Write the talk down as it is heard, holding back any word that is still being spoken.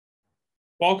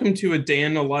Welcome to A Day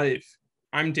in the Life.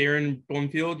 I'm Darren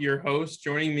Bloomfield, your host.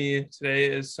 Joining me today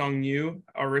is Sung Yu,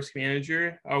 our risk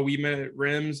manager. We met at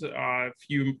RIMS a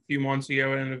few months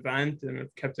ago at an event and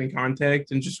have kept in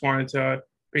contact and just wanted to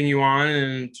bring you on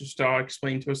and just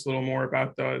explain to us a little more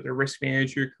about the risk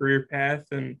manager career path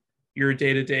and your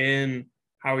day to day and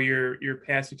how your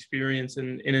past experience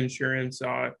in insurance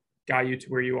got you to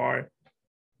where you are.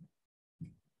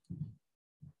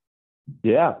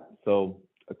 Yeah, so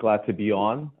glad to be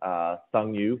on.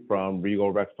 Sung Yu from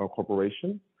Regal Rexnord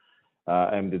Corporation.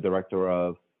 I'm the director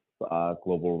of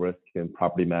global risk and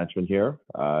property management here.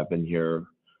 I've been here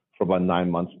for about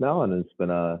 9 months now, and it's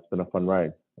been a fun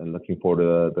ride. And looking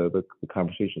forward to the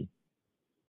conversation.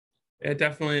 Yeah,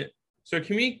 definitely. So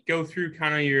can we go through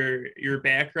kind of your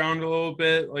background a little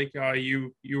bit? Like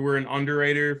you were an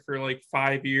underwriter for like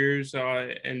 5 years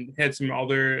and had some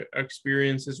other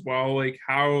experience as well. Like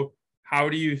how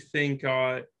do you think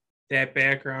that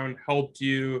background helped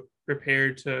you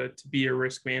prepare to be a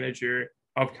risk manager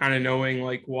of kind of knowing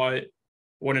like what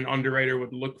an underwriter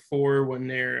would look for when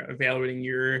they're evaluating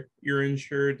your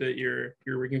insured that you're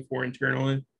working for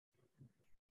internally?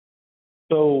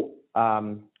 So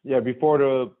yeah,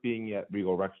 being at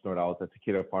Regal Rexnord, I was at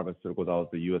Takeda Pharmaceuticals. I was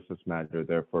the U.S. risk manager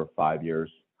there for 5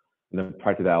 years, and then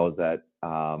prior to that, I was at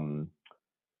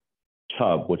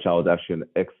Chubb, which I was actually an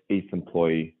ex-ACE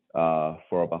employee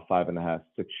for about 5.5,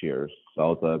 6 years. So I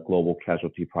was a global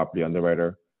casualty property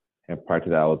underwriter, and prior to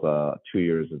that, I was 2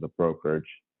 years as a brokerage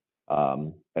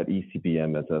at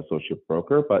ECBM as an associate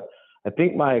broker. But I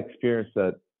think my experience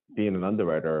at being an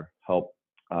underwriter helped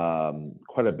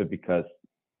quite a bit because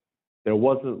there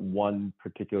wasn't one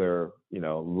particular,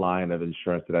 line of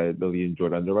insurance that I really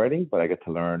enjoyed underwriting, but I got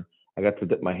to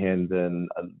dip my hands in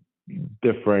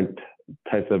different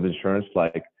types of insurance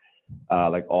like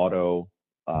auto,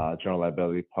 general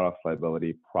liability, products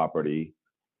liability, property,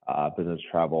 business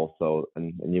travel,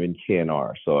 and even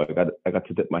K&R. So I got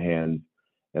to dip my hands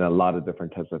in a lot of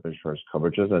different types of insurance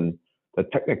coverages and the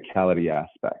technicality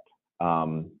aspect.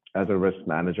 As a risk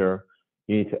manager,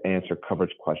 you need to answer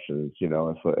coverage questions.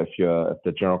 If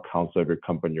the general counsel of your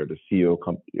company or the CEO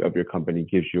of your company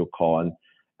gives you a call and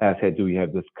asks, hey, do we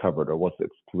have this covered or what's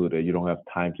excluded? You don't have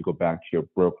time to go back to your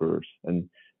brokers, and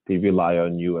they rely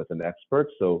on you as an expert.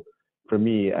 So for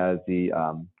me,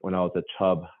 when I was at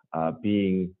Chubb,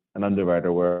 being an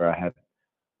underwriter where I had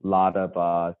a lot of,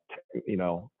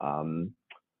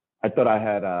 I thought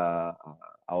I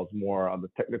was more on the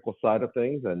technical side of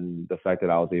things, and the fact that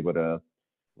I was able to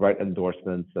write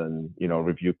endorsements and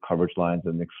review coverage lines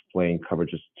and explain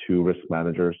coverages to risk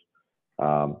managers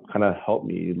kind of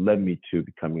led me to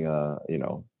becoming a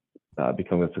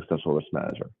successful risk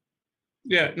manager.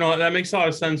 Yeah, no, that makes a lot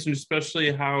of sense, and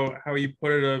especially how you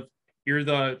put it of you're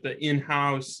the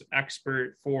in-house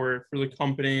expert for the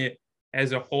company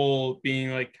as a whole,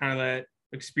 being like kind of that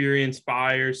experienced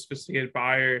buyer, sophisticated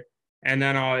buyer, and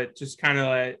then just kind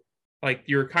of like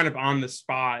you're kind of on the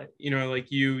spot,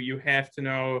 like you have to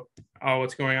know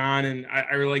what's going on. And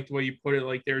I really like the way you put it,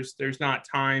 like there's not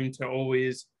time to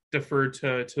always defer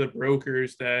to the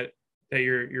brokers that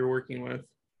you're working with.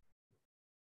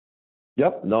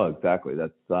 Yep, no, exactly.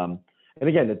 That's and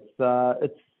again,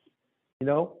 it's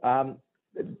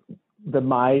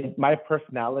my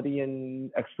personality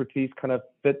and expertise kind of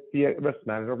fit the risk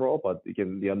manager role, but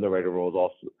again, the underwriter role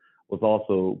was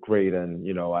also great, and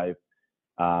I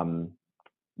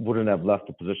wouldn't have left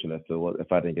the position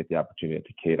if I didn't get the opportunity at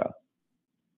Takeda.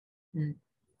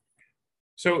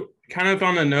 So kind of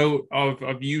on the note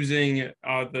of using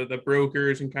the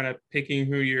brokers and kind of picking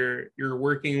who you're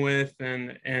working with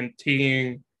and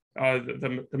taking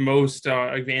the most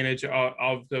advantage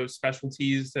of those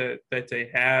specialties that they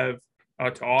have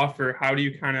to offer, how do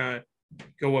you kind of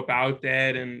go about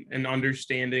that and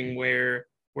understanding where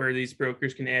these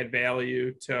brokers can add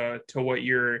value to what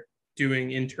you're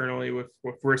doing internally with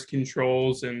risk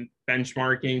controls and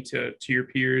benchmarking to your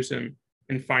peers and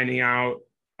finding out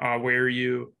where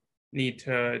you need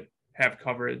to have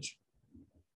coverage?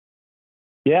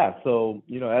 Yeah, so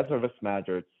as a risk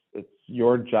manager, it's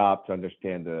your job to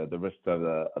understand the risks of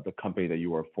the company that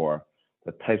you work for,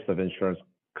 the types of insurance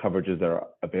coverages that are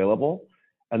available,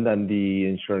 and then the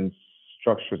insurance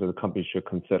structures that the company should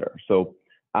consider. So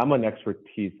I'm an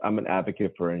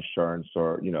advocate for insurance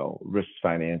or risk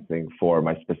financing for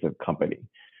my specific company.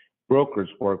 Brokers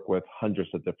work with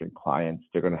hundreds of different clients.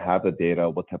 They're going to have the data,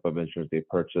 what type of insurance they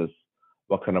purchase,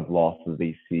 what kind of losses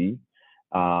they see.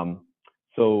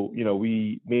 So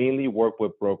we mainly work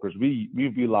with brokers. We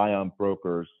rely on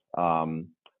brokers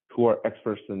who are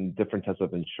experts in different types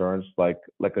of insurance, like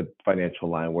a financial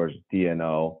line where it's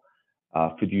D&O,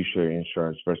 fiduciary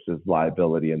insurance versus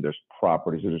liability, and there's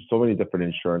property. So there's so many different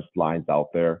insurance lines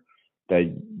out there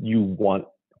that you want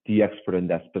the expert in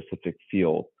that specific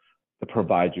field to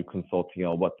provide you consulting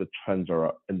on what the trends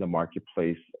are in the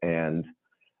marketplace, and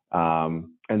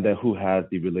then who has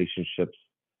the relationships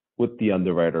with the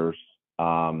underwriters.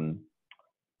 And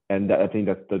I think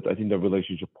the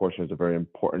relationship portion is a very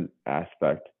important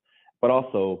aspect, but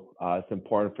also it's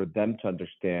important for them to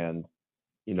understand,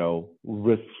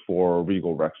 risks for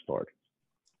Regal Rexnord.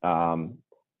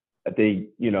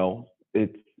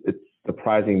 It's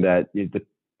surprising that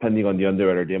depending on the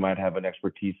underwriter, they might have an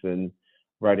expertise in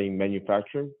writing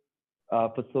manufacturing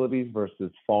facilities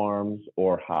versus farms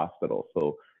or hospitals.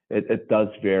 So it does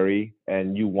vary,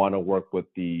 and you want to work with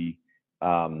the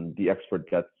expert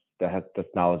that's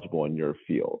knowledgeable in your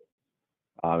field,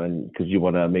 and because you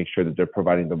want to make sure that they're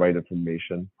providing the right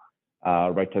information,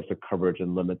 right types of coverage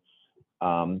and limits,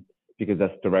 because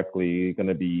that's directly going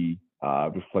to be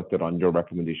reflected on your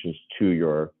recommendations to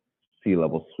your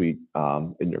C-level suite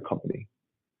in your company.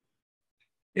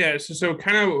 Yeah, so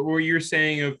kind of what you're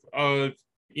saying of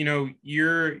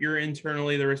you're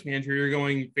internally the risk manager, you're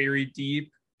going very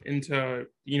deep into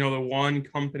the one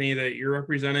company that you're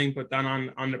representing, but then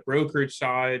on the brokerage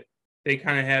side, they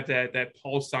kind of have that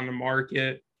pulse on the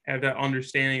market, have that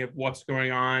understanding of what's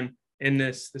going on in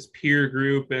this peer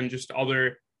group and just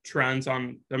other trends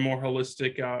on the more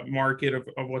holistic market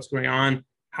of what's going on.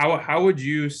 How would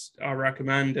you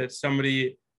recommend that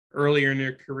somebody earlier in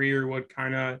their career would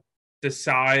kind of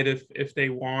decide if they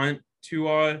want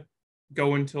to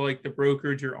go into like the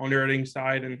brokerage or underwriting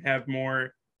side and have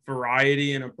more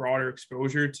variety and a broader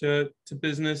exposure to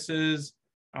businesses,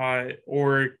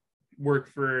 or work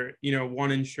for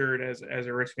one insured as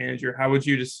a risk manager? How would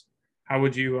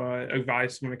you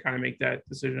advise someone to kind of make that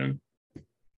decision?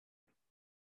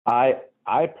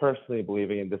 I personally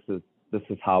believe, and this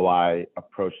is how I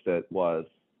approached it, was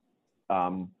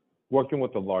working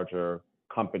with a larger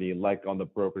company, like on the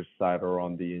brokerage side or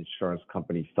on the insurance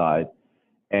company side,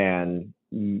 and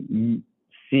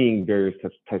seeing various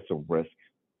types of risk,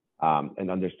 and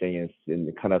understanding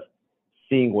and kind of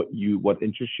seeing what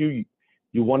interests you.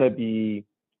 You want to be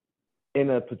in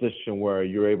a position where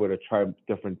you're able to try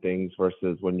different things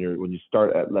versus when you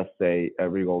start at, let's say,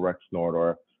 at Regal Rexnord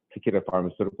or Takeda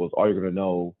Pharmaceuticals, all you're going to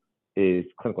know is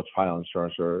clinical trial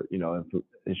insurance, or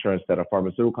insurance that a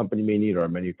pharmaceutical company may need or a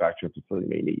manufacturing facility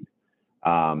may need.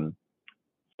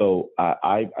 So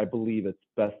I believe it's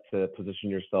best to position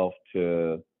yourself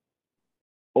to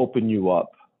open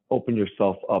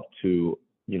yourself up to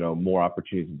more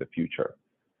opportunities in the future.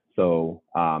 So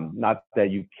not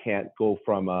that you can't go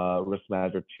from a risk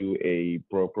manager to a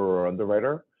broker or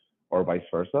underwriter or vice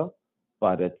versa,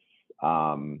 but it's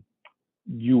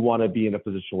you want to be in a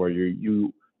position where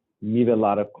you meet a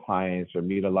lot of clients or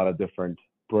meet a lot of different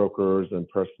brokers and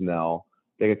personnel.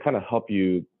 They can kind of help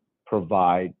you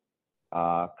provide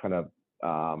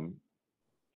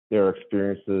their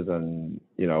experiences and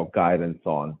guidance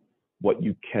on what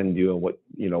you can do and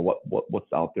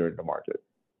what's out there in the market.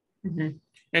 Mm-hmm.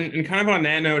 And kind of on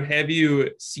that note, have you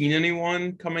seen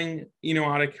anyone coming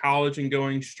out of college and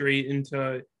going straight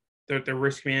into the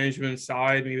risk management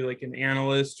side, maybe like an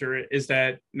analyst, or is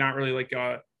that not really like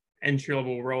a entry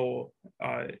level role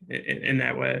in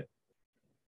that way?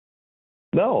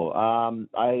 No,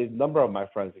 a number of my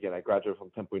friends, again, I graduated from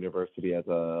Temple University as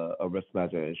a risk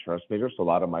management and insurance major. So a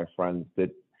lot of my friends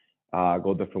did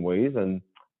go different ways. And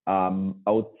I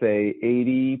would say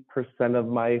 80% of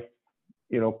my,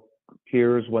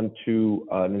 peers went to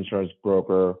an insurance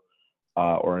broker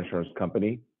or insurance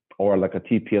company, or like a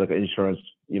TP, like an insurance,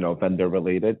 vendor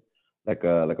related, like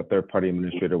a third party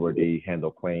administrator where they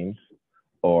handle claims,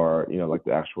 or, like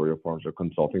the actuarial firms or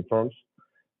consulting firms.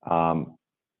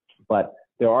 But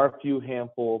there are a few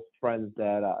handful of friends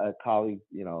that colleagues,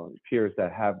 peers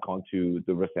that have gone to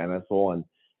the risk analyst role,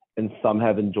 and some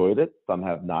have enjoyed it, some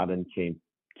have not, and came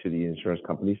to the insurance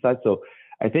company side. So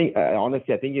I think,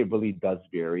 honestly, I think it really does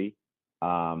vary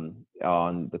on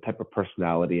the type of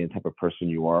personality and type of person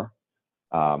you are.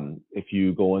 If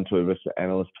you go into a risk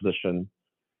analyst position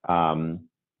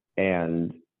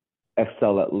and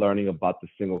excel at learning about the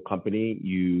single company,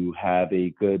 you have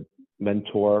a good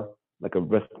mentor, like a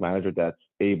risk manager that's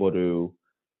able to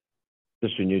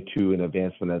position you to an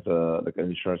advancement as an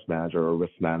insurance manager or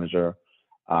risk manager,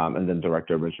 and then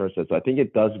director of insurance. So I think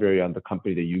it does vary on the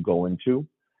company that you go into.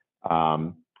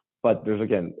 But there's,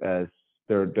 again,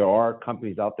 there are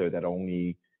companies out there that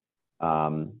only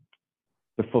to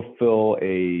fulfill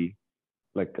a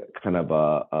kind of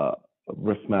a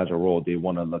risk manager role, they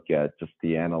want to look at just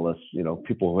the analysts,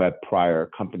 people who had prior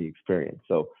company experience.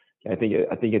 So I think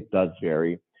it does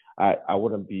vary. I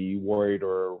wouldn't be worried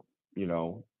or, you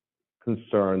know,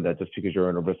 concerned that just because you're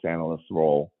in a risk analyst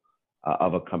role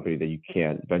of a company that you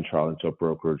can't venture out into a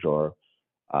brokerage or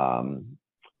um,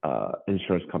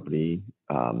 insurance company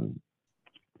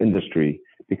industry,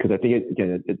 because I think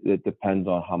it depends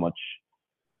on how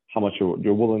much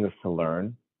your willingness to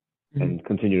learn Mhm. and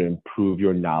continue to improve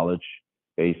your knowledge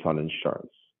based on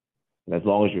insurance. And as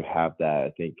long as you have that,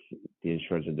 I think the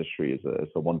insurance industry is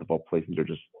a wonderful place, and there's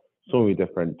just so many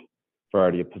different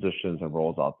variety of positions and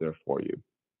roles out there for you.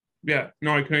 Yeah,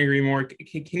 no, I couldn't agree more.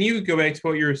 Can you go back to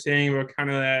what you were saying about kind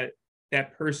of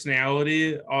that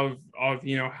personality of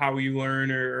how you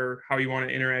learn or how you want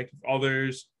to interact with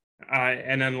others,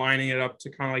 and then lining it up to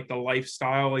kind of like the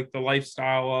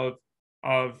lifestyle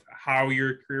of how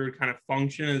your career would kind of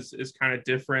function is kind of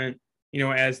different,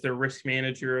 as the risk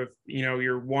manager of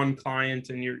your one client,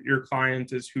 and your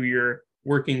client is who you're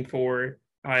working for,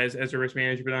 as a risk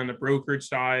manager. But on the brokerage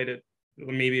side,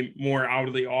 maybe more out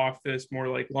of the office, more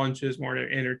like lunches, more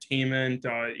entertainment,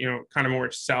 kind of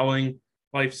more selling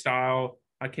lifestyle.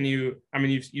 Can you, I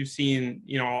mean, you've seen,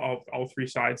 all three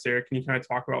sides there. Can you kind of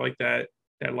talk about like that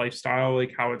lifestyle,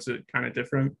 like how it's kind of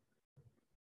different?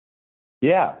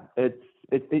 Yeah,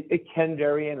 it can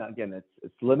vary, and again,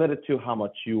 it's limited to how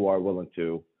much you are willing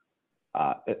to.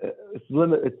 It's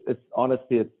limited. It's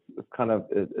honestly, it's kind of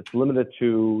it's limited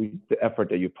to the effort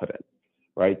that you put in,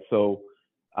 right? So,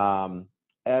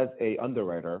 as a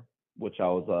underwriter, which I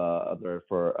was under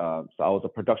for, so I was a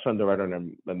production underwriter,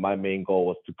 and my main goal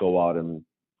was to go out and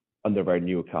underwrite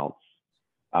new accounts.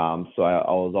 So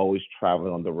I was always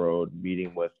traveling on the road,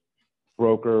 meeting with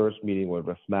brokers, meeting with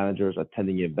risk managers,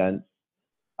 attending events,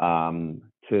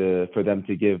 for them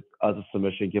to give us a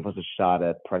submission, give us a shot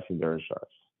at pricing their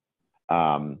insurance.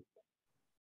 Um,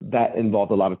 that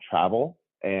involved a lot of travel,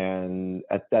 and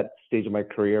at that stage of my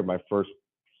career, my first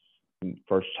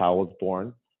child was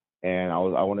born, and I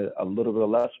wanted a little bit of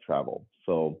less travel,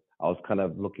 so I was kind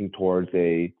of looking towards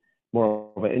a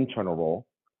more of an internal role,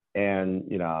 and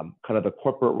kind of the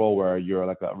corporate role where you're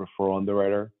like a referral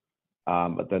underwriter.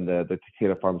 But then the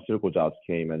Takeda Pharmaceutical jobs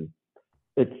came, and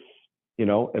it's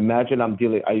imagine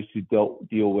I used to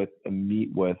deal with and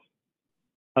meet with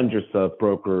hundreds of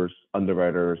brokers,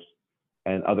 underwriters,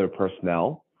 and other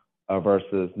personnel,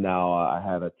 versus now I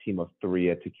have a team of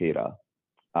three at Takeda.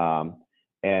 Um,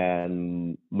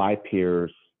 and my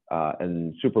peers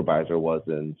and supervisor was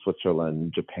in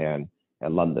Switzerland, Japan,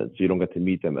 and London, so you don't get to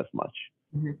meet them as much.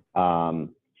 Mm-hmm.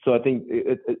 So I think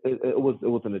it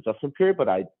was an adjustment period, but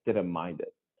I didn't mind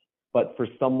it. But for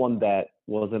someone that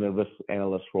was in a risk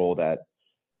analyst role that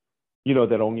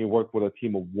that only worked with a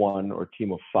team of one or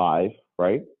team of five,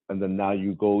 right? And then now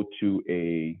you go to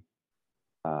a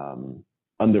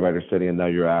underwriter setting, and now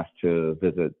you're asked to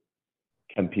visit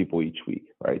 10 people each week,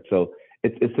 right? So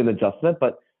it's an adjustment,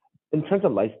 but in terms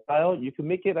of lifestyle, you can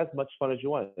make it as much fun as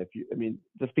you want. I mean,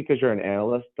 just because you're an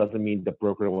analyst doesn't mean the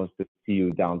broker wants to see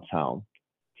you downtown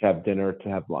to have dinner, to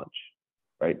have lunch,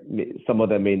 right? Some of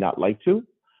them may not like to,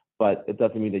 but it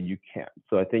doesn't mean that you can't.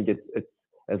 So I think it's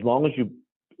as long as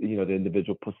the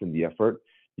individual puts in the effort,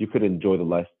 you could enjoy the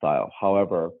lifestyle.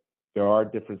 However, there are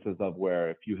differences of where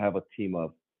if you have a team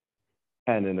of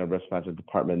 10 in a risk management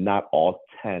department, not all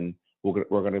 10 we're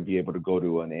going to be able to go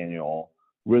to an annual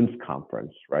RINS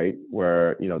conference, right?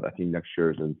 Where, I think next year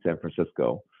is in San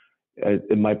Francisco.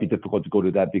 It might be difficult to go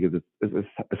to that because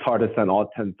it's hard to send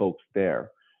all 10 folks there.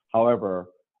 However,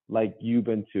 like you've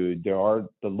been to, there are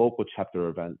the local chapter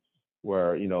events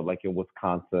where, like in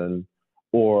Wisconsin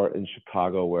or in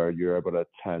Chicago, where you're able to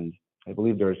attend. I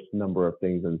believe there's a number of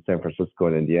things in San Francisco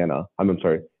and Indiana. I'm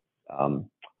sorry,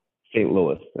 St.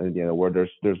 Louis, Indiana, where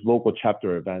there's local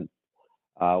chapter events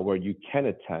where you can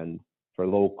attend for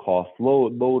low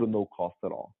to no cost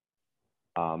at all.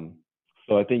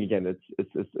 So I think again,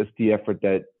 it's the effort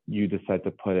that you decide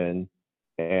to put in,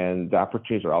 and the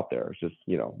opportunities are out there. It's just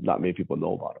not many people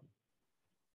know about them.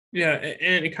 Yeah,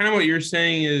 and kind of what you're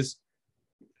saying is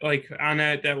like on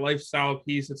that lifestyle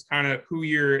piece, it's kind of who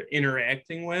you're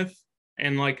interacting with,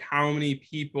 and like how many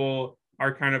people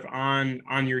are kind of on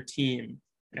your team,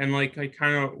 and like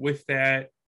kind of with that,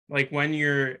 like when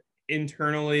you're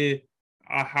internally,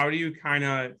 how do you kind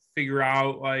of figure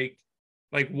out like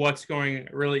what's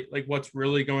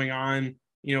really going on,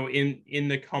 in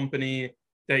the company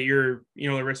that you're,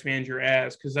 the risk manager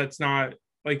as, because that's not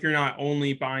like you're not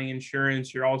only buying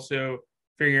insurance, you're also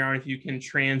figuring out if you can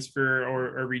transfer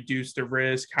or reduce the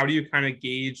risk. How do you kind of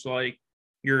gauge like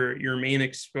your main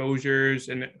exposures,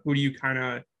 and who do you kind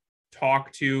of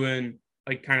talk to, and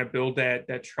like kind of build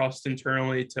that trust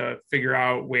internally to figure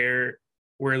out where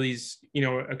these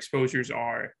exposures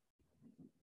are?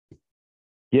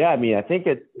 Yeah, I mean, I think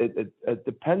it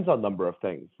depends on a number of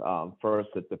things. First,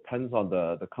 it depends on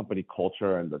the company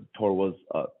culture and the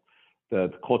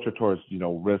culture towards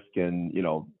risk and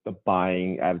the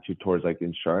buying attitude towards like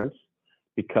insurance,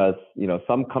 because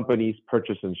some companies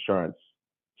purchase insurance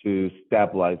to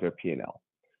stabilize their P&L.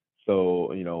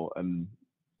 So and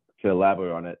to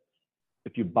elaborate on it,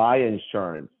 if you buy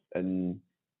insurance and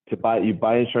you buy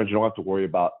insurance, you don't have to worry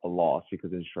about a loss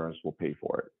because insurance will pay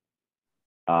for it.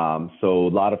 So a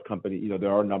lot of companies,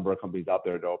 there are a number of companies out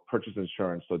there that will purchase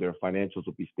insurance so their financials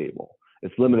will be stable.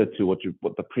 It's limited to what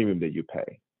the premium that you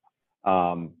pay.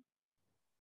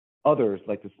 Others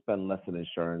like to spend less in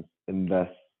insurance,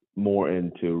 invest more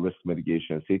into risk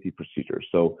mitigation and safety procedures.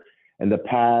 So in the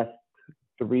past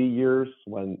 3 years,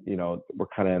 when we're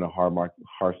kind of in a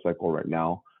hard cycle right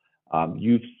now,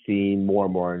 you've seen more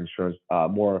and more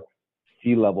more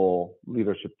C-level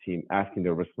leadership team asking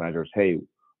their risk managers, "Hey,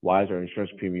 why is our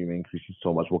insurance premium increasing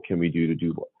so much? What can we do to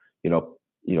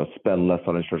spend less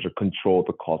on insurance or control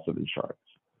the cost of insurance?"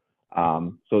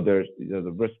 So there's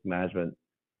the risk management,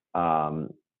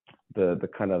 the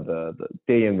kind of the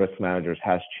day in risk managers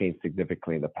has changed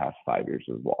significantly in the past 5 years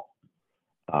as well.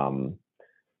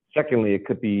 Secondly, it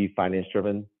could be finance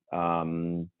driven.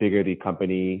 Bigger the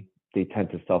company, they tend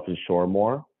to self-insure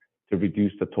more to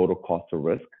reduce the total cost of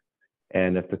risk.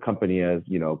 And if the company has,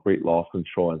 great loss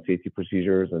control and safety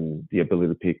procedures and the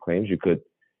ability to pay claims, you could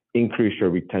increase your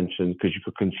retention because you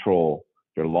could control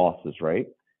your losses, right?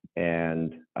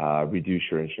 And reduce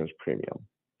your insurance premium.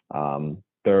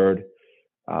 Third,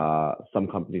 some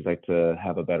companies like to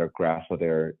have a better grasp of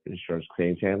their insurance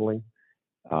claims handling.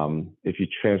 If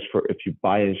you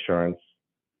buy insurance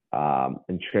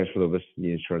and transfer the risk to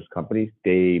the insurance companies,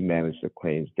 they manage the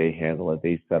claims, they handle it,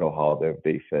 they settle however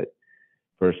they fit.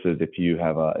 Versus if you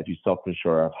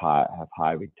self-insure, have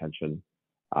high retention,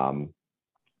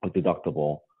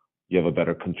 deductible, you have a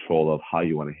better control of how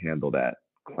you want to handle that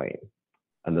claim.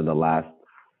 And then the last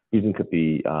reason could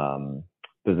be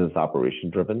business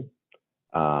operation driven.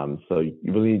 So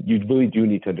you really do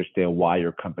need to understand why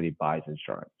your company buys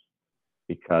insurance,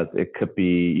 because it could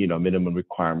be minimum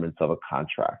requirements of a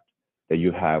contract that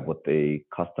you have with a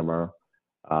customer,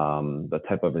 the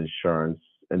type of insurance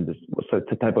and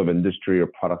the type of industry or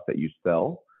product that you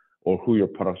sell, or who your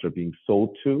products are being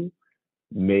sold to,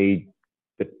 may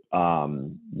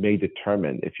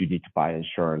determine if you need to buy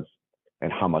insurance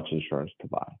and how much insurance to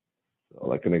buy. So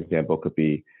like an example could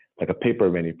be like a paper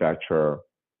manufacturer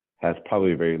has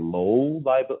probably a very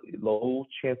low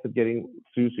chance of getting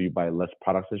sued, so you buy less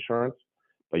products insurance.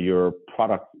 But your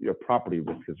property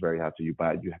risk is very high, so you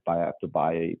have to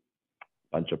buy a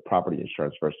bunch of property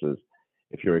insurance. Versus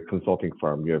if you're a consulting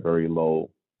firm, you have very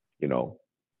low,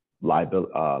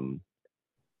 liability,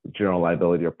 general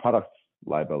liability or products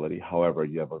liability. However,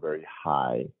 you have a very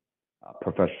high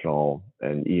professional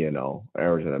and E&O,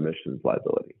 errors and emissions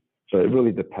liability. So it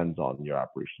really depends on your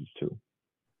operations too.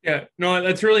 Yeah, no,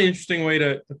 that's a really interesting way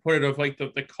to put it, of like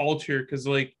the culture, because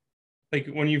like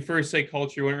when you first say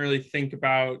culture, you wouldn't really think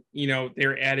about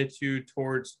their attitude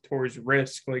towards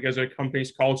risk, like as a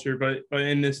company's culture. But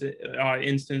in this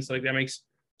instance, like that makes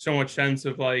so much sense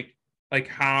of like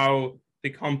how the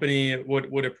company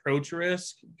would approach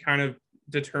risk kind of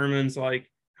determines like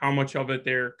how much of it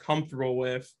they're comfortable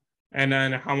with, and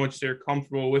then how much they're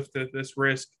comfortable with this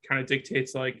risk kind of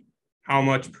dictates like how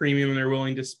much premium they're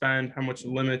willing to spend, how much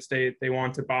limits they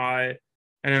want to buy.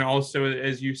 And then also,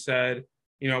 as you said,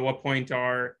 at what point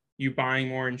are you buying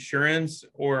more insurance,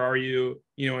 or are you,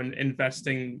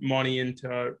 investing money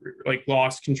into like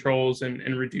loss controls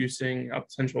and reducing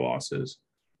potential losses?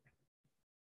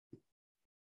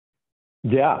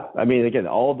 Yeah, I mean, again,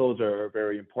 all of those are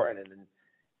very important,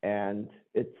 and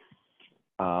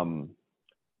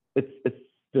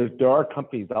there are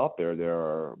companies out there that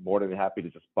are more than happy to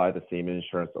just buy the same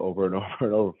insurance over and over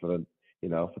and over for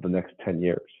the next 10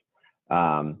 years.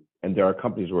 And there are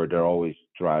companies where they're always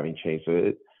driving change.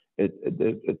 So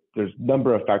there's a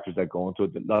number of factors that go into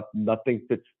it. Nothing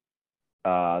fits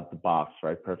the box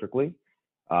right perfectly.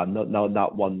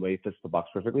 Not one way fits the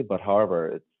box perfectly. But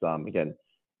however,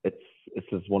 it's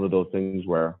just one of those things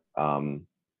where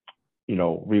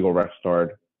Regal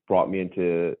Rexnord brought me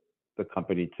into the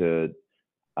company to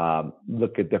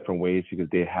look at different ways, because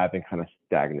they have been kind of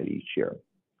stagnant each year.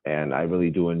 And I really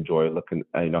do enjoy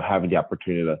having the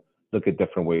opportunity to look at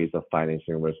different ways of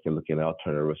financing risk and looking at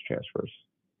alternative risk transfers.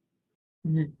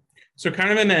 Mm-hmm. So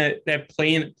kind of in that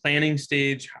planning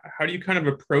stage, how do you kind of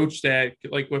approach that,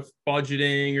 like with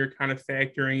budgeting or kind of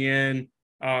factoring in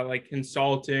like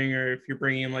consulting, or if you're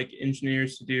bringing in like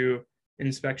engineers to do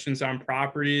inspections on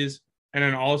properties, and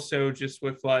then also just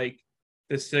with like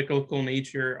the cyclical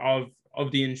nature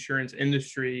of the insurance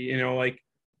industry. You know, like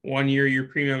one year your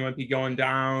premium might be going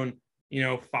down,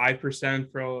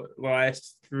 5% for the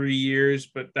last 3 years,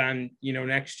 but then,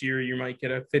 next year you might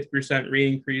get a 50%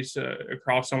 rate increase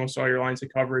across almost all your lines of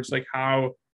coverage. Like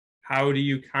how do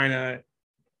you kind of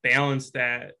balance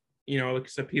that?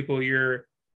 Because the people you're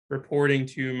reporting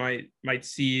to might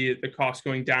see the cost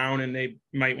going down and they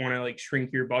might want to like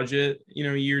shrink your budget,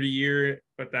 year to year,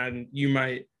 but then you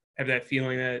might have that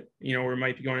feeling that, we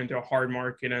might be going into a hard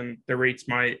market and the rates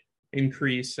might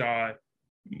increase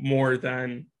more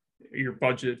than your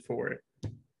budget for it.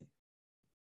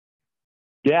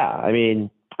 Yeah, I mean,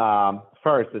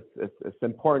 first, it's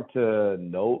important to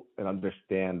note and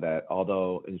understand that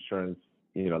although insurance,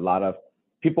 a lot of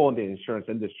people in the insurance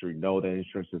industry know that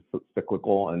insurance is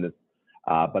cyclical, and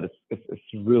but it's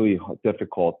really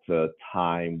difficult to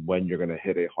time when you're going to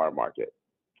hit a hard market.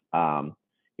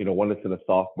 When it's in a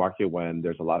soft market, when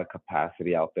there's a lot of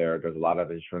capacity out there, there's a lot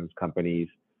of insurance companies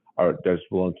there's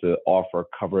willing to offer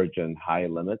coverage and high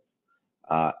limits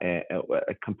and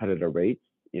at competitive rates.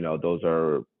 Those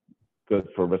are good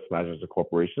for risk managers and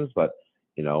corporations, but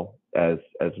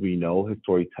as we know,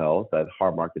 history tells that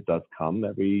hard market does come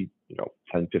every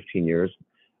 10, 15 years,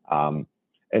 and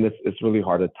it's really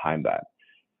hard to time that.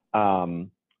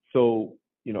 So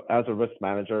as a risk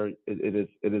manager, it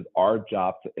is our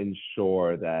job to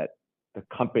ensure that the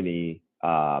company,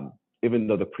 even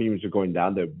though the premiums are going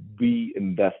down, that we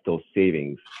invest those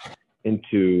savings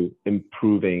into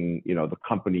improving the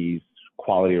company's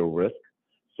quality of risk.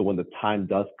 So when the time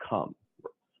does come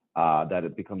that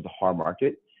it becomes a hard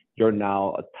market, you're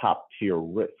now a top tier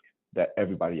risk that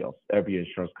everybody else, every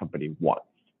insurance company wants.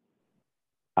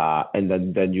 And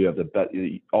then you have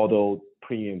although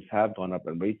premiums have gone up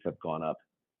and rates have gone up,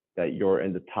 that you're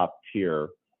in the top tier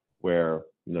where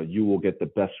you will get the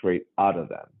best rate out of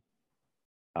them.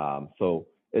 So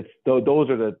it's those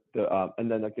are the and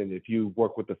then again, if you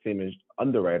work with the same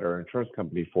underwriter or insurance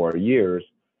company for years,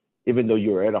 even though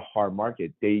you're at a hard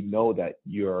market, they know that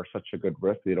you're such a good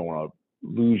risk. They don't want to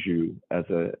lose you as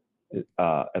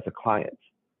a client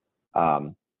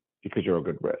because you're a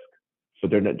good risk. So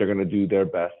they're going to do their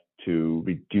best to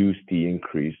reduce the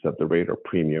increase of the rate or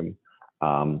premium,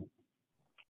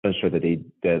 ensure that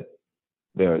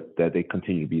they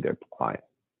continue to be their client.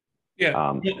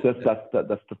 Yeah, that's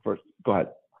the first. Go ahead.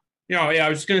 Yeah, I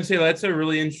was just gonna say that's a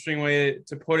really interesting way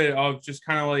to put it, of just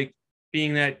kind of like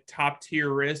being that top tier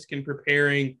risk and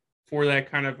preparing for that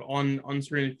kind of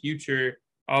uncertain future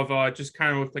of just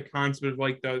kind of with the concept of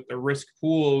like the risk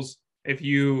pools. If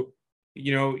you're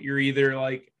either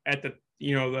like at the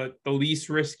the least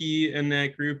risky in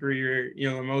that group, or you're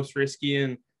the most risky,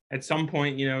 and at some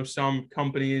point some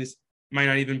companies might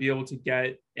not even be able to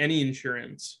get any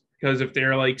insurance, because if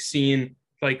they're like seen,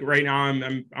 like right now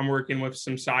I'm working with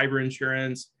some cyber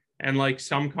insurance, and like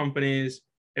some companies,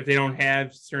 if they don't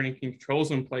have certain controls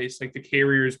in place, like the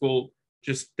carriers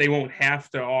they won't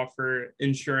have to offer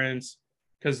insurance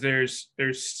because there's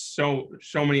so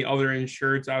many other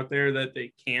insureds out there that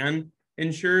they can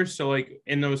insure. So like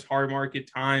in those hard market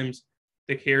times,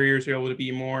 the carriers are able to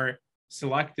be more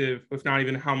selective with not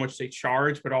even how much they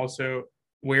charge, but also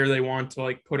where they want to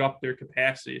like put up their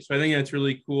capacity. So I think that's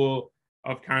really cool,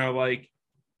 of kind of like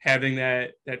having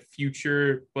that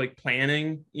future like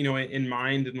planning, in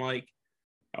mind, and like,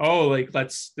 oh, like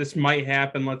this might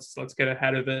happen. Let's get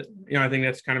ahead of it. I think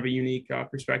that's kind of a unique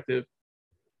perspective.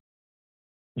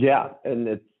 Yeah, and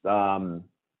it's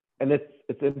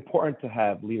important to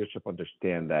have leadership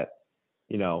understand that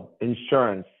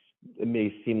insurance, it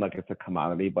may seem like it's a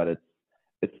commodity, but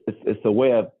it's a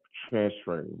way of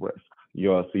transferring risk.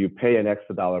 So you pay an X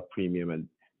dollar premium and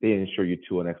they insure you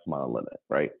to an X amount of limit,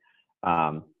 right?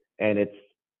 And it's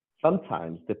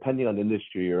sometimes, depending on the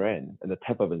industry you're in and the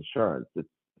type of insurance, it's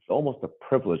almost a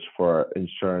privilege for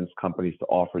insurance companies to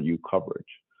offer you coverage.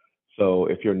 So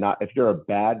if you're a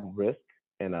bad risk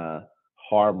in a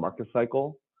hard market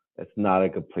cycle, it's not a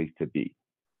good place to be.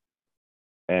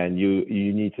 And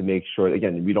you need to make sure,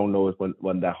 again, we don't know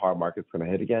when that hard market's going to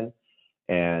hit again,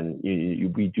 and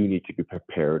we do need to be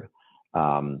prepared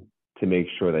to make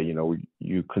sure that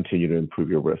you continue to improve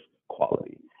your risk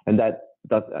quality. And I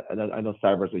know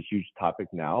cyber is a huge topic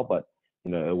now, but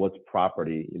it was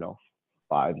property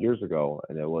 5 years ago,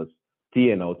 and it was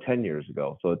D&O 10 years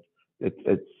ago. So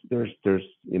there's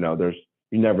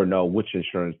you never know which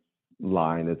insurance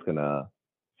line is going to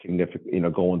significantly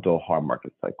go into a hard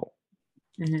market cycle.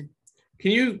 Mm-hmm.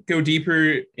 Can you go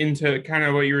deeper into kind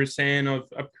of what you were saying of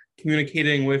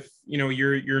communicating with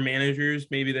your managers?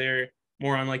 Maybe they're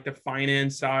more on like the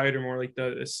finance side, or more like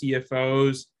the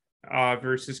CFOs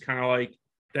versus kind of like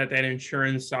that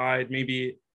insurance side,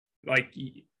 maybe like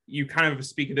you kind of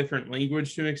speak a different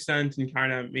language to an extent and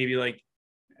kind of maybe like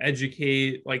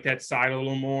educate like that side a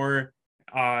little more,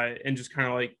 and just kind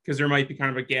of like because there might be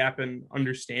kind of a gap in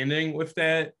understanding with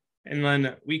that. And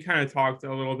then we kind of talked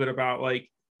a little bit about like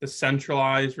the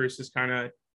centralized versus kind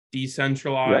of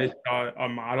decentralized Yep.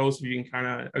 models. If you can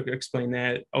kind of explain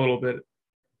that a little bit.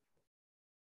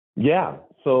 Yeah.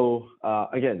 So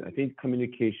again, I think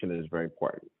communication is very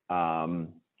important.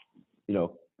 You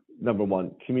know, number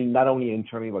one, not only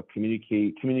internally but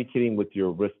communicating with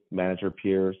your risk manager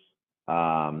peers,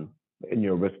 in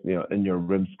your risk, in your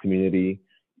RIMS community,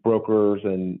 brokers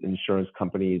and insurance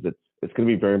companies. It's going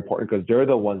to be very important because they're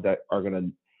the ones that are going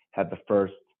to have the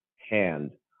first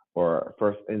hand or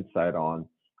first insight on,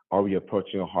 are we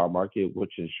approaching a hard market?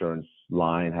 Which insurance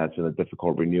line has been a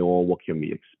difficult renewal? What can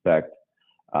we expect?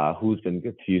 Who's been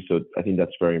good to you? So I think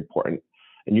that's very important.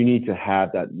 And you need to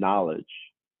have that knowledge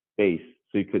base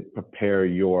so you could prepare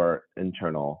your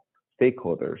internal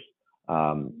stakeholders,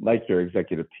 like your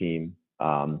executive team,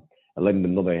 and letting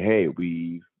them know that, hey,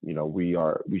 we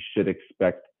should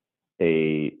expect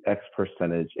a X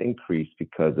percentage increase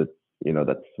because it's,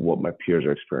 that's what my peers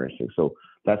are experiencing. So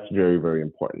that's very, very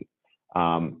important.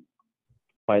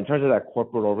 But in terms of that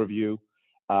corporate overview,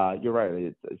 you're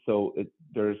right.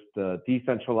 There's the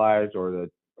decentralized or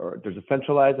there's a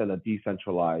centralized and a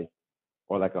decentralized,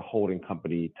 or like a holding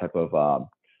company type of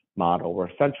model.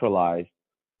 Where centralized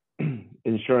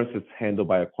insurance is handled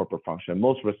by a corporate function.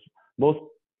 Most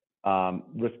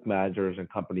risk managers and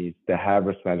companies that have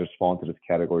risk managers fall into this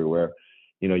category where,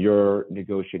 you're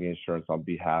negotiating insurance on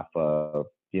behalf of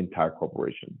the entire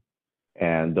corporation,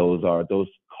 and those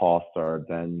costs are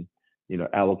then,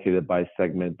 allocated by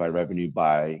segment, by revenue,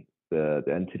 by the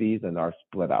entities, and are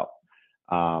split out.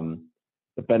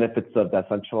 The benefits of that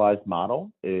centralized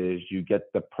model is you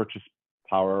get the purchase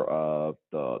power of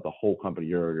the whole company.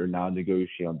 You're now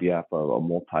negotiating on behalf of a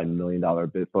multi-million-dollar,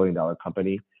 billion-dollar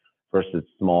company versus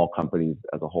small companies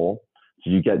as a whole. So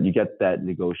you get that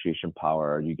negotiation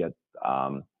power.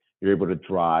 You're able to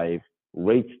drive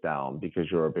rates down because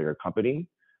you're a bigger company,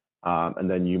 and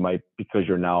then you might, because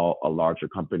you're now a larger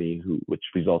company, which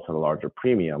results in a larger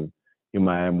premium, you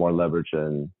might have more leverage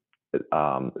and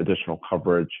additional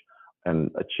coverage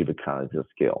and achieve economies of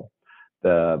scale.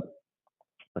 The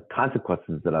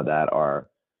consequences of that are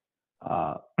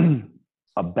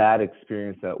a bad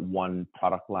experience at one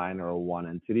product line or one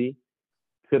entity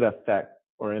could affect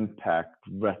or impact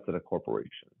the rest of the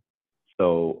corporation.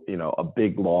 So, a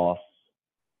big loss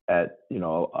at,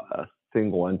 a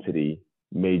single entity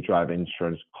may drive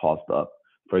insurance cost up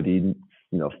for the,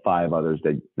 5 others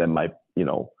that might,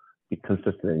 be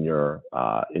consistent in your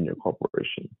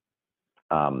corporation.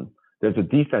 There's a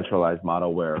decentralized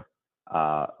model where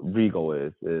Regal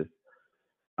is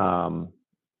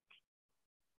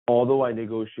although I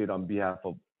negotiate on behalf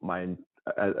of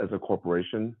as a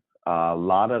corporation, a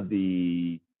lot of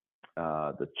the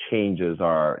changes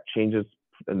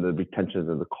and the retentions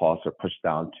and the costs are pushed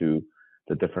down to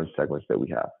the different segments that we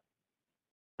have.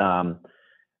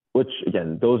 Which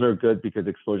again, those are good because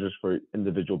exposures for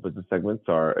individual business segments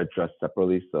are addressed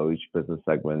separately. So each business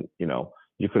segment,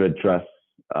 you could address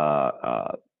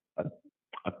a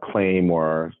claim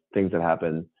or things that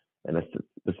happen in a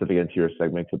specific interior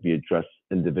segment could be addressed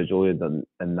individually, and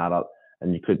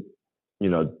you could,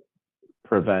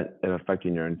 prevent it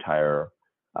affecting your entire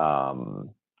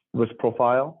risk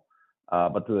profile.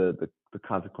 But the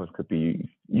consequence could be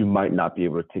you might not be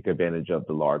able to take advantage of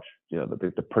the large,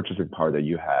 the purchasing power that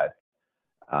you had,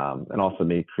 and also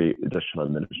may create additional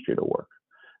administrative work.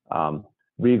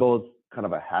 Regal is kind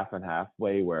of a half and half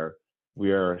way where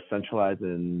we are centralized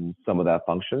in some of that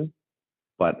function,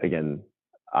 but again,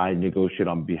 I negotiate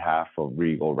on behalf of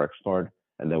Regal Rexnord,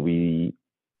 and then we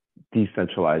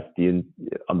decentralize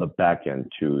on the back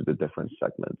end to the different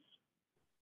segments.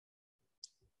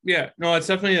 Yeah, no, it's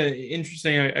definitely an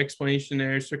interesting explanation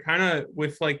there. So kind of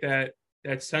with like that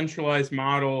centralized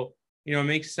model, it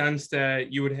makes sense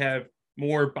that you would have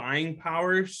more buying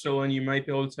power. So then you might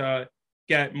be able to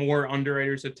get more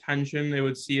underwriters' attention. They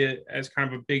would see it as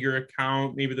kind of a bigger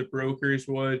account. Maybe the brokers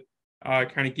would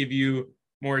kind of give you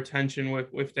more attention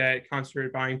with that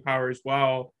concentrated buying power as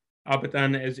well. But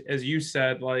then as you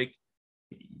said, like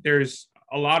there's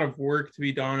a lot of work to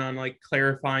be done on like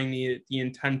clarifying the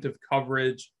intent of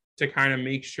coverage to kind of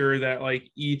make sure that like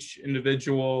each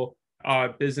individual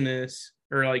business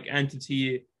or like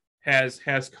entity has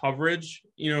coverage,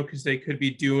 because they could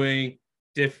be doing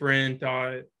different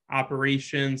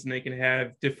operations and they can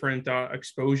have different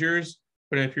exposures.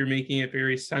 But if you're making it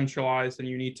very centralized, then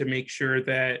you need to make sure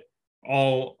that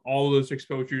all those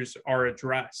exposures are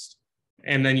addressed,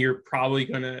 and then you're probably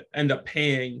going to end up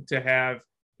paying to have,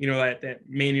 that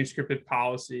manuscripted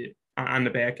policy on the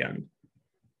back end.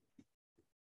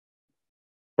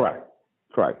 Correct.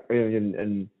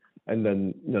 And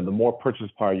then, the more purchase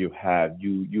power you have,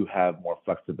 you have more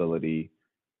flexibility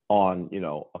on,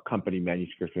 a company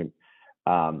manuscript.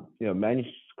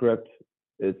 Manuscript,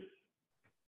 it's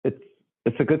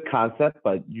a good concept,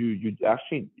 but you'd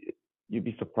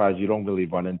be surprised you don't really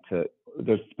run into.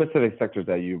 There's specific sectors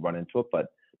that you run into it, but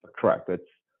correct. It's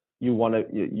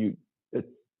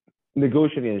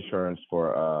negotiating insurance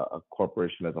for a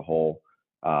corporation as a whole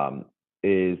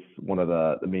is one of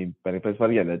the main benefits. But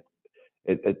again,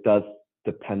 it does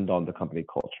depend on the company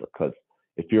culture, because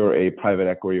if you're a private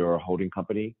equity or a holding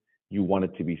company, you want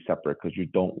it to be separate, because you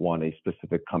don't want a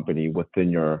specific company within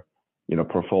your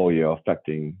portfolio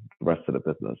affecting the rest of the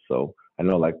business. So I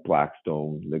know like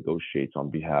Blackstone negotiates on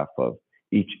behalf of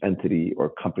each entity or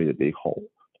company that they hold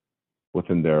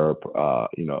within their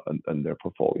in their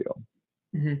portfolio.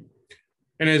 Mm-hmm.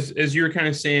 And as you're kind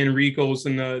of saying, Regal's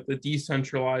in the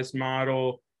decentralized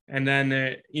model, and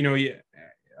then you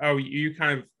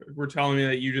kind of were telling me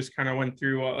that you just kind of went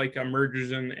through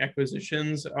mergers and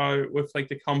acquisitions with like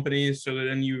the companies, so that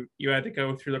then you had to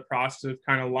go through the process of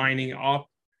kind of lining up.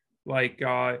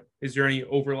 Is there any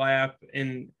overlap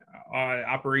in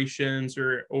operations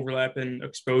or overlap in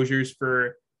exposures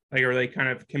for are they kind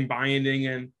of combining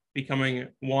and becoming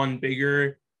one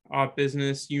bigger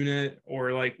business unit,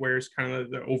 or where's kind of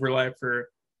the overlap for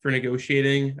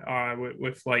negotiating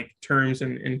with terms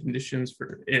and conditions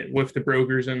for it with the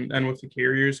brokers and with the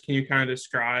carriers? Can you kind of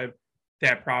describe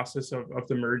that process of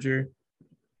the merger?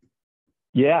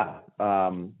 Yeah.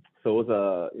 So it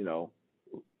was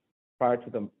prior to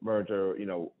the merger,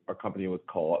 our company was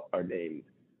called, our name,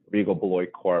 Regal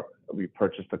Beloit Corp. We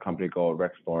purchased a company called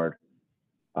Rexnord.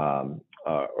 80%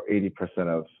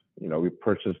 of, we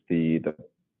purchased the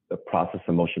process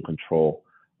and motion control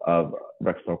of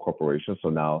Rexnord Corporation. So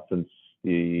now, since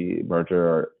the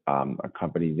merger, our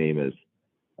company name is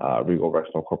Regal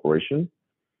Rexnord Corporation,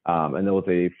 and there was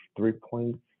a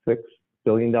 $3.6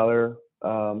 billion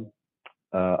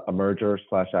a merger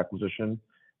 / acquisition,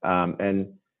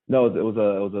 and no, it was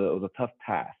a tough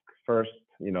task. First,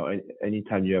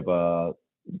 anytime you have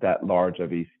that large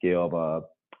of a scale of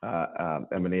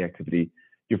M&A activity,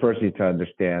 you first need to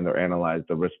understand or analyze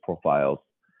the risk profiles.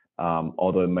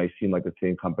 Although it might seem like the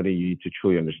same company, you need to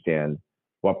truly understand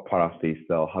what products they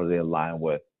sell, how do they align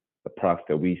with the products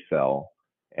that we sell,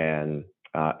 and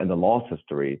the loss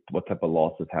history, what type of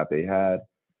losses have they had,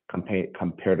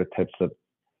 compare the types of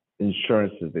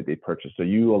insurances that they purchase. So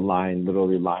you align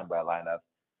literally line by line of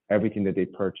everything that they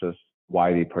purchase,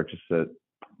 why they purchase it.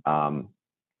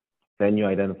 Then you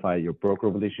identify your broker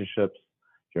relationships,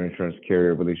 your insurance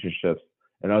carrier relationships,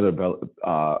 and other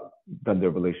vendor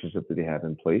relationships that they have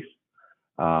in place.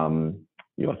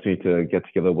 You also need to get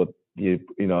together with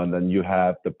and then you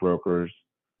have the brokers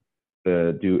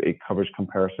to do a coverage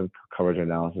comparison, coverage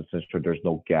analysis, to ensure there's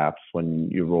no gaps when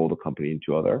you roll the company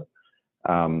into other.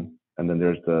 And then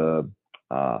there's the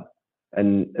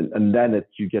and then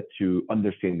you get to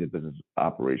understanding the business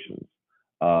operations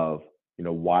of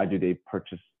why do they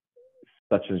purchase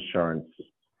such insurance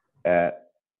at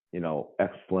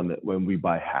X limit when we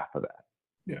buy half of that.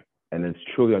 Yeah. And it's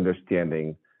truly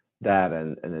understanding that,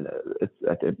 and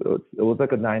it was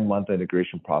like a 9-month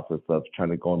integration process of trying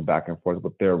to go back and forth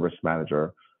with their risk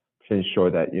manager to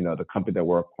ensure that the company that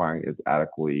we're acquiring is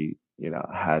adequately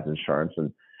has insurance,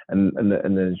 and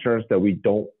the insurance that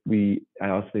I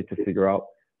also need to figure out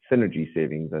synergy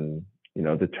savings and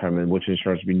determine which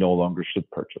insurance we no longer should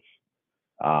purchase,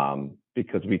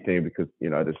 because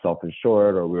either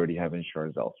self-insured or we already have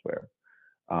insurance elsewhere.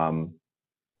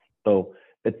 So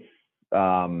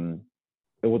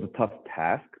it was a tough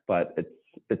task, but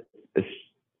it's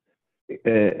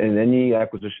in any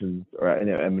acquisitions or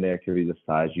any M&A activity this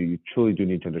size, you truly do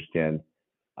need to understand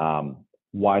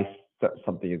why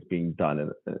something is being done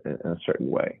in a certain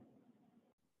way.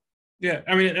 Yeah,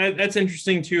 I mean, that's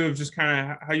interesting too, of just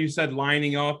kind of how you said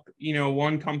lining up,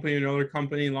 one company, another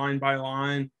company, line by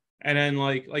line. And then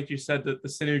like you said, that the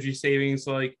synergy savings,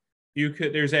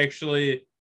 there's actually,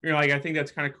 I think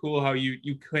that's kind of cool how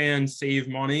you can save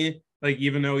money.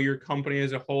 Even though your company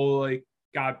as a whole,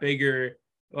 got bigger,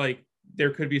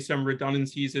 there could be some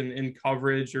redundancies in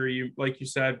coverage, or like you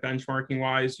said, benchmarking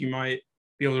wise, you might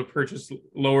be able to purchase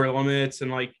lower limits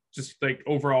and just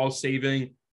overall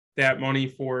saving that money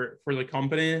for the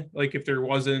company. If there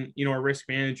wasn't, a risk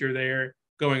manager there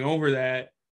going over that,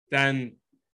 then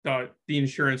the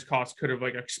insurance cost could have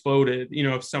exploded.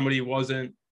 If somebody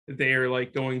wasn't they're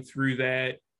like going through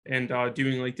that and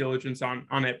doing like diligence on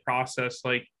that process,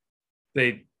 like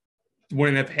they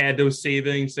wouldn't have had those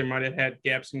savings. They might have had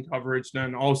gaps in coverage.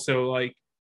 Then also like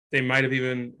they might have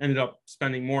even ended up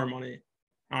spending more money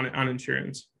on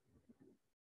insurance.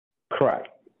 Correct.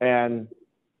 And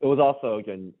it was also,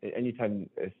 again, anytime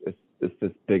it's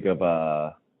this big of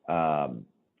a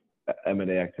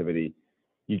M&A activity,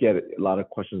 you get a lot of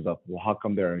questions of, well, how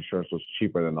come their insurance was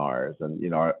cheaper than ours? And, you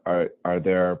know, are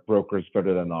their brokers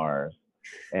better than ours?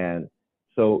 And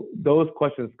so those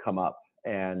questions come up,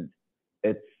 and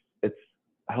it's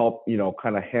help, you know,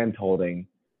 kind of hand holding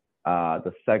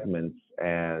the segments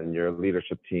and your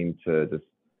leadership team to just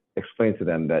explain to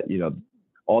them that, you know,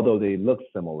 although they look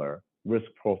similar, risk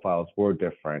profiles were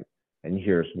different, and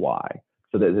here's why.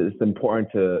 So that it's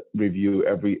important to review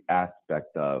every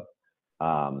aspect of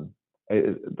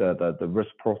the risk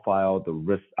profile, the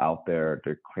risks out there,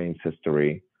 their claims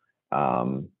history,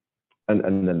 and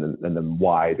then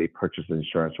why they purchase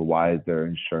insurance, or why is their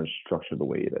insurance structured the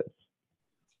way it is.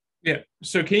 Yeah.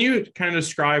 So can you kind of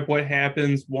describe what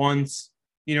happens once,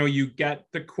 you know, you get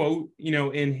the quote, you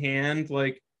know, in hand?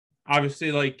 Like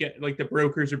obviously like the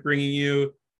brokers are bringing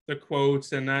you the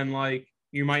quotes, and then like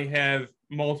you might have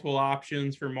multiple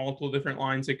options for multiple different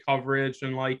lines of coverage,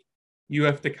 and like you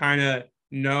have to kind of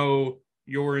know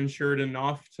you're insured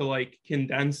enough to like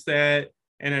condense that.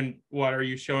 And then what are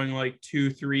you showing, like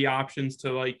 2-3 options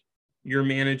to like your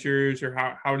managers, or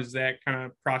how does that kind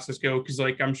of process go? Because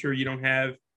like I'm sure you don't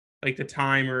have like the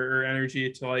time or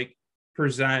energy to like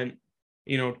present,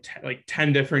 you know, like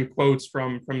 10 different quotes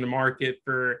from the market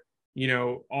for, you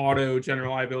know, auto,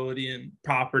 general liability, and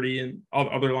property, and all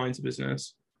other lines of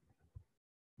business.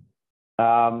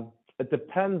 It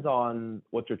depends on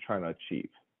what you're trying to achieve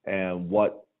and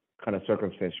what kind of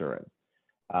circumstance you're in.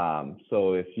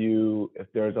 So if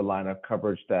there's a line of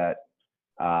coverage that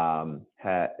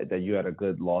you had a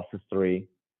good loss history,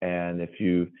 and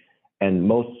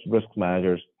most risk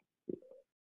managers,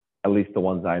 at least the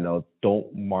ones I know,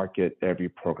 don't market every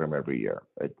program every year.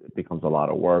 It becomes a lot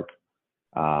of work.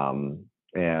 And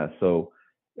so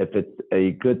if it's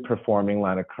a good performing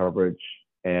line of coverage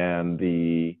and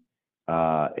the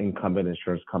incumbent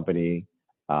insurance company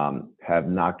have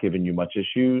not given you much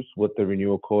issues with the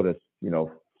renewal quote, as you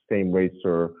know, same rates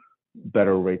or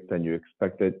better rates than you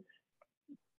expected,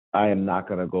 I am not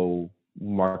going to go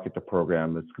market the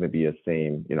program. It's going to be the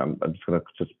same. You know, I'm just going to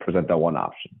just present that one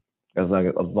option, as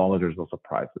long as there's no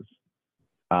surprises.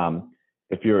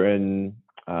 If you're in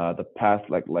the past,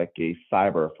 like a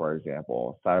cyber, for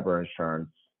example, cyber insurance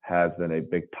has been a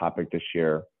big topic this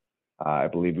year. I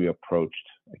believe we approached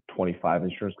like 25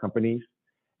 insurance companies,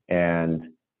 and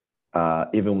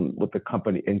even with the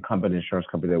incumbent insurance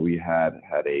company that we had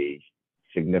a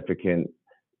significant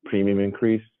premium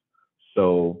increase.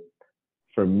 So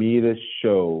for me to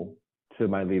show to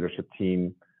my leadership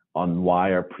team on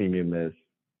why our premium is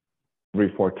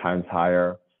 3-4 times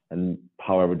higher, and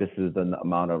however, this is the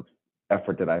amount of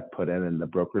effort that I've put in and the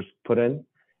brokers put in,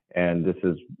 and this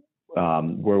is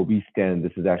where we stand.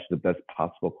 This is actually the best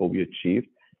possible quote we achieved,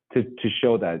 to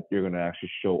show that you're going to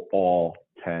actually show all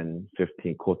 10,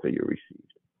 15 quotes that you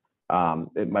received.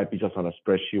 It might be just on a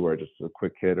spreadsheet where just a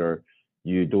quick hit, or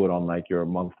you do it on like your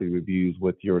monthly reviews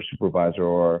with your supervisor,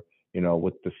 or, you know,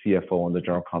 with the CFO and the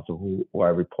general counsel who I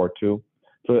report to.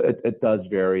 So it does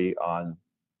vary on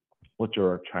what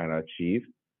you're trying to achieve.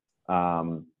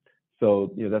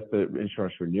 So, you know, that's the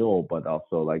insurance renewal, but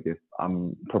also like if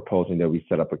I'm proposing that we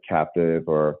set up a captive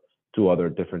or do other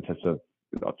different types of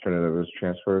alternative risk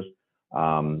transfers,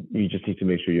 you just need to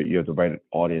make sure you have the right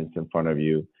audience in front of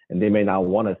you, and they may not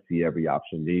want to see every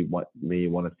option. They may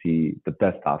want to see the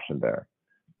best option there.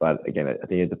 But again, I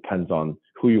think it depends on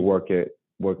who you work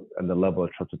and the level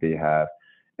of trust that they have.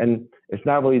 And it's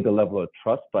not really the level of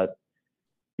trust, but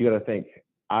you got to think,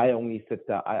 I only sit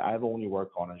down, I've only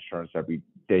worked on insurance every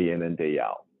day in and day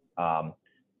out.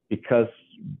 Because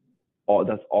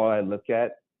that's all I look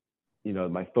at, you know,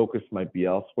 my focus might be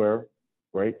elsewhere,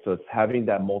 right? So it's having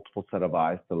that multiple set of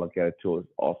eyes to look at it too is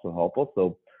also helpful.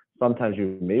 So sometimes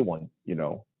you may want, you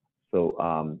know,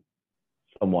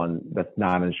 someone that's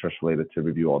not insurance related to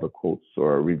review all the quotes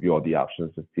or review all the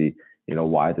options to see, you know,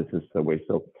 why this is the way.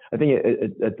 So I think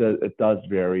it does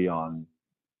vary on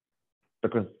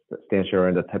circumstance you're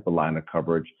in, the type of line of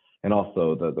coverage, and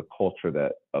also the culture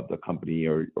that of the company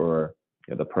or you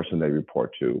know, the person they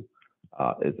report to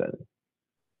is in.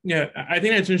 Yeah, I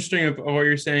think that's interesting of what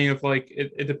you're saying of like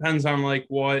it depends on like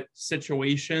what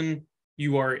situation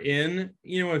you are in.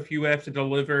 You know, if you have to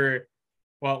deliver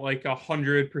like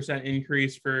 100%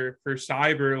 increase for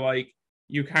cyber, like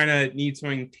you kind of need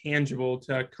something tangible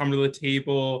to come to the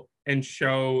table and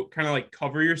show, kind of like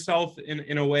cover yourself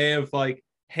in a way of like,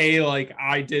 hey, like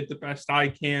I did the best I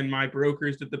can, my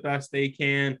brokers did the best they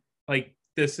can, like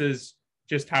this is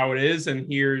just how it is, and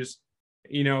here's,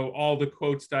 all the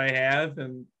quotes that I have,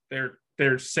 and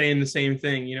they're saying the same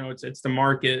thing. It's the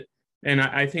market. And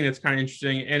I think that's kind of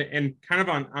interesting. And kind of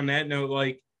on that note,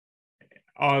 like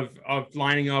of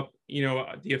lining up,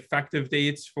 the effective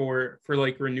dates for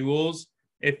like renewals.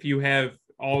 If you have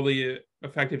all the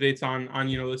effective dates on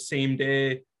the same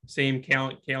day, same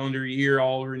calendar year,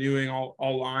 all renewing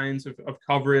all lines of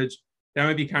coverage, that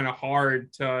might be kind of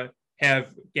hard to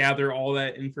gather all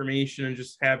that information and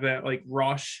just have that like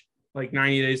rush, like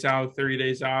 90 days out, 30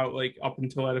 days out, like up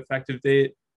until that effective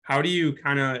date. How do you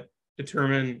kind of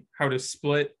determine how to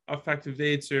split effective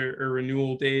dates or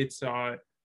renewal dates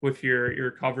with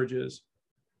your coverages?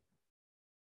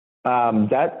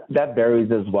 That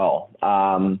varies as well.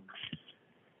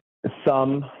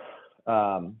 Some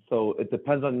so it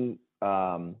depends on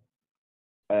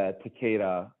at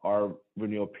Takeda, our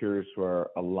renewal periods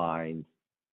were aligned,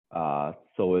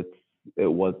 so it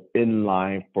was in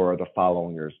line for the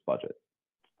following year's budget.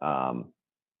 At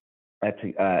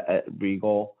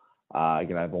Regal,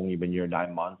 again, I've only been here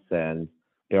 9 months, and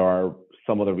there are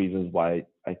some of the reasons why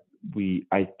I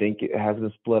think it has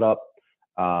been split up.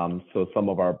 So some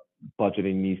of our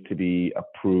budgeting needs to be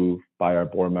approved by our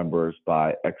board members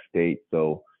by X date.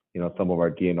 So, some of our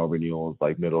D&O renewals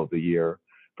like middle of the year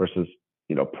versus,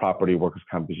 property workers'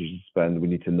 compensation spend, we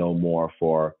need to know more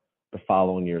for the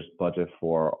following year's budget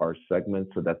for our segment.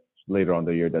 So that's later on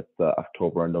the year, that's the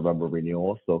October and November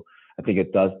renewal. So I think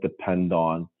it does depend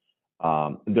on,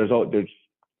 there's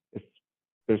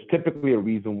typically a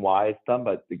reason why it's done,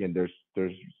 but again, there's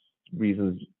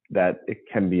reasons that it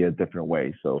can be a different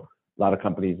way. So a lot of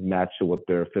companies match it with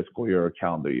their fiscal year or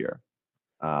calendar year.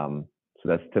 So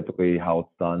that's typically how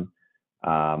it's done.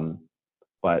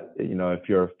 But if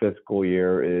your fiscal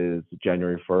year is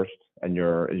January 1st and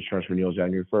your insurance renewal is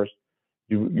January 1st,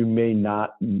 you may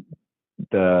not,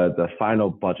 the final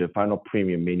budget, final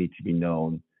premium may need to be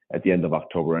known at the end of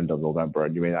October, end of November,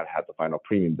 and you may not have the final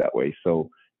premium that way. So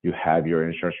you have your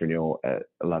insurance renewal at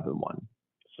 11/1.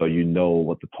 So you know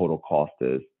what the total cost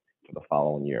is for the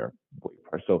following year.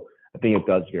 So I think it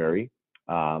does vary.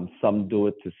 Some do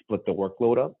it to split the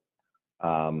workload up.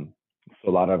 So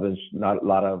not a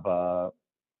lot of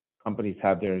companies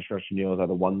have their insurance renewals at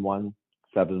a 1/1,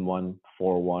 7/1,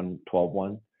 4/1,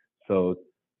 12/1. So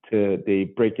they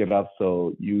break it up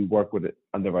so you work with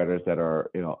underwriters that are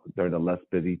during the less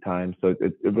busy time. So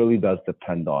it really does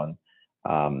depend on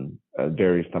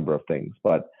various number of things.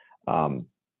 But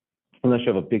unless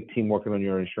you have a big team working on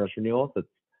your insurance renewals,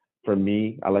 for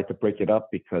me, I like to break it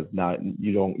up because now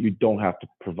you don't have to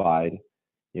provide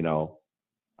renewal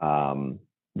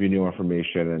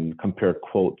information and compare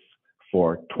quotes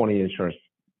for 20 insurance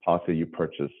policy you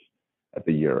purchase at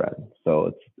the year end.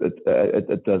 So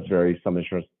it does vary. Some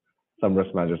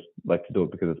risk managers like to do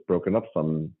it because it's broken up.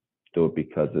 Some do it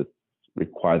because it's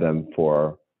require them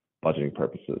for budgeting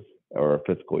purposes or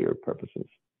fiscal year purposes.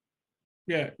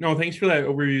 Yeah, no, thanks for that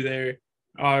overview there.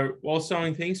 Well,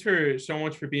 Stelling, thanks for so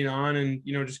much for being on and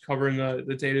just covering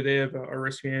the day to day of a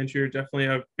risk manager. Definitely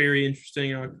a very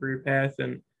interesting career path,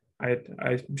 and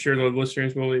I'm sure the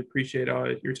listeners will appreciate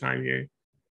your time here.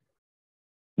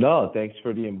 No, thanks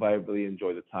for the invite. Really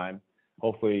enjoyed the time.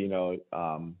 Hopefully,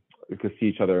 we could see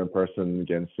each other in person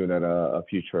again soon at a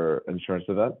future insurance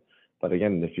event. But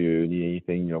again, if you need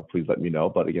anything, please let me know.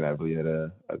 But again, I really had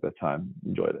a good time.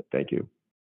 Enjoyed it. Thank you.